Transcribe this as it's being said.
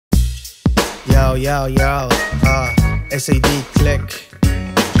Yo, yo, yo, SAD click,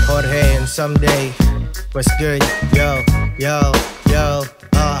 Jorge and someday, what's good, yo, yo, yo,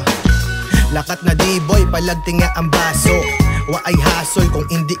 lakat na di-boy, palagting nga ang baso. Wa ay hasol kung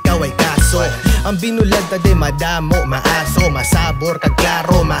hindi ka ay kaso. Ang binulad na di madamo, maaso, masabor,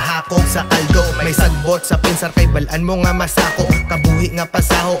 kaglaro, mahakog sa kaldo. May sagbot sa pinsar kay balaan mo nga masako. Kabuhi nga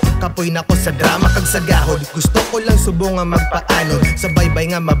pasaho, kapoy na ko sa drama kag sa gahod. Gusto ko lang subo nga magpaanod, sa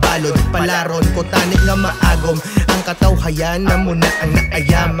baybay nga mabalod. Palaron ko tani nga maagom, ang katawhayan na muna ang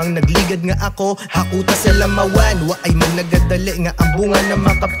naayamang. Nagligad nga ako, hakuta sa lamawan. Wa ay man nagadali nga ang bunga na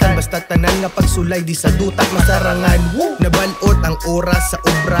makaptan. Basta tanan nga pagsulay di sa dutak masarangan. Nabalot ang oras sa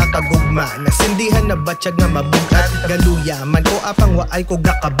obra kagugma, nasindihan na batsyag nga mabugat. Galuyaman ko apang waay ko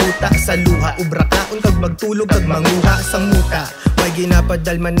gakabuta sa luha. Obra kaon kag magtulog kag manguha sang muta. Way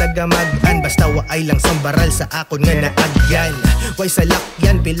ginapadal man nagamagan, basta waay lang sambaral sa akon nga naagyan. Way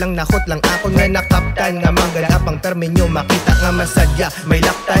salakyan, bilang nakot lang akon nga nakaptan. Nga mangganapang terminyo makita nga masadya. May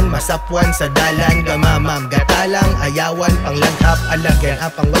laktan, masapwan sa dalan, gamamam gatalang, ayawan, panglaghap, alagyan.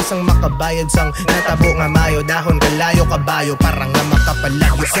 Apang way sang makabayad sang natabo nga mayo. Dahon kalayo kabayo, parang nga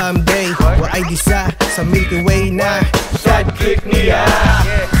makapalagyo. Someday, waay disa sa Milky Way na Sad click niya,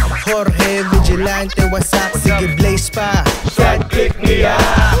 Jorge Vigilante, wasak, sige blaze pa. sad click niya,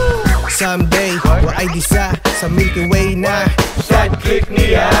 Someday, waay disa sa Milky Way na sad click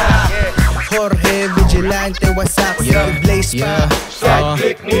niya, Jorge Vigilante, wasak, sige blaze pa. sad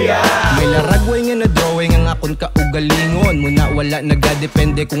click niya. May laragway nga na drawing ang akon kaugalingon. Muna wala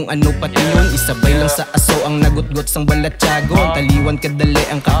nagadepende kung ano pati yun. Isabay lang sa aso ang nagutgot sang balatyagon. Taliwan kadali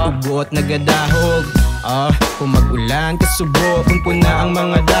ang kaugot nagadahog. Kung mag-ulan kasubo, kung puna ang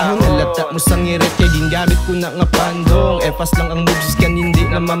mga dahon. Nalata mo sang irit kay gingamit ko na nga pandong. Fast lang ang moves kan hindi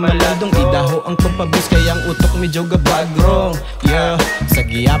na mamaladong. Idaho ang pampabis kaya ang utok medyo gabagrong. Yeah, sa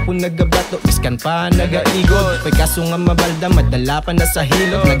giyapon nagabato, iskan pa nagaigod. May kaso nga mabalda, madala pa na sa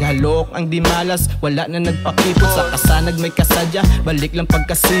hilot. Naghalok ang dimalas, wala na nagpakipot. Sa kasanag may kasadya, balik lang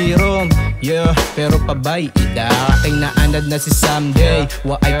pagkasirom. Yeah, pero pabay, ida kay naanad na si someday.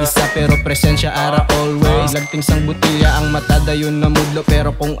 Waay isa pero presensya ara always. Lagting sang butilya ang mata dayon na mudlo.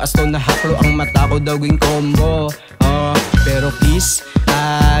 Pero kung asto na haklo ang mata ko daw ging combo. Pero kiss,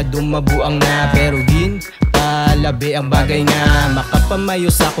 dumabuang na. Pero gin, palabi ang bagay nga.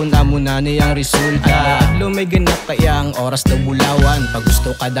 Makapamayo sa kun amo na niyang resulta. Aglo may ganap kaya ang oras daw bulawan. Pag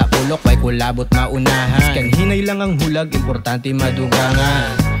gusto kada ulok, may kulabot maunahan. Iskan hinay lang ang hulag, importante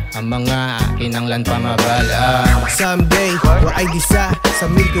madugangan. Ang mga kinanglan pa mabala. Someday, waay disa sa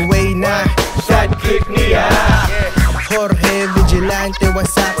Milky Way na Sad click niya, Jorge Vigilante,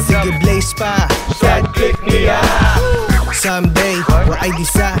 wasak, sige blaze pa. sad click niya, Someday, waay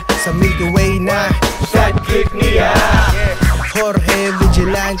disa sa Milky Way na sad click niya, Jorge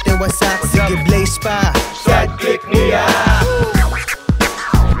Vigilante, wasak, sige blaze pa. sad click niya,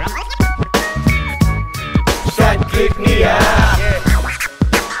 sad click niya.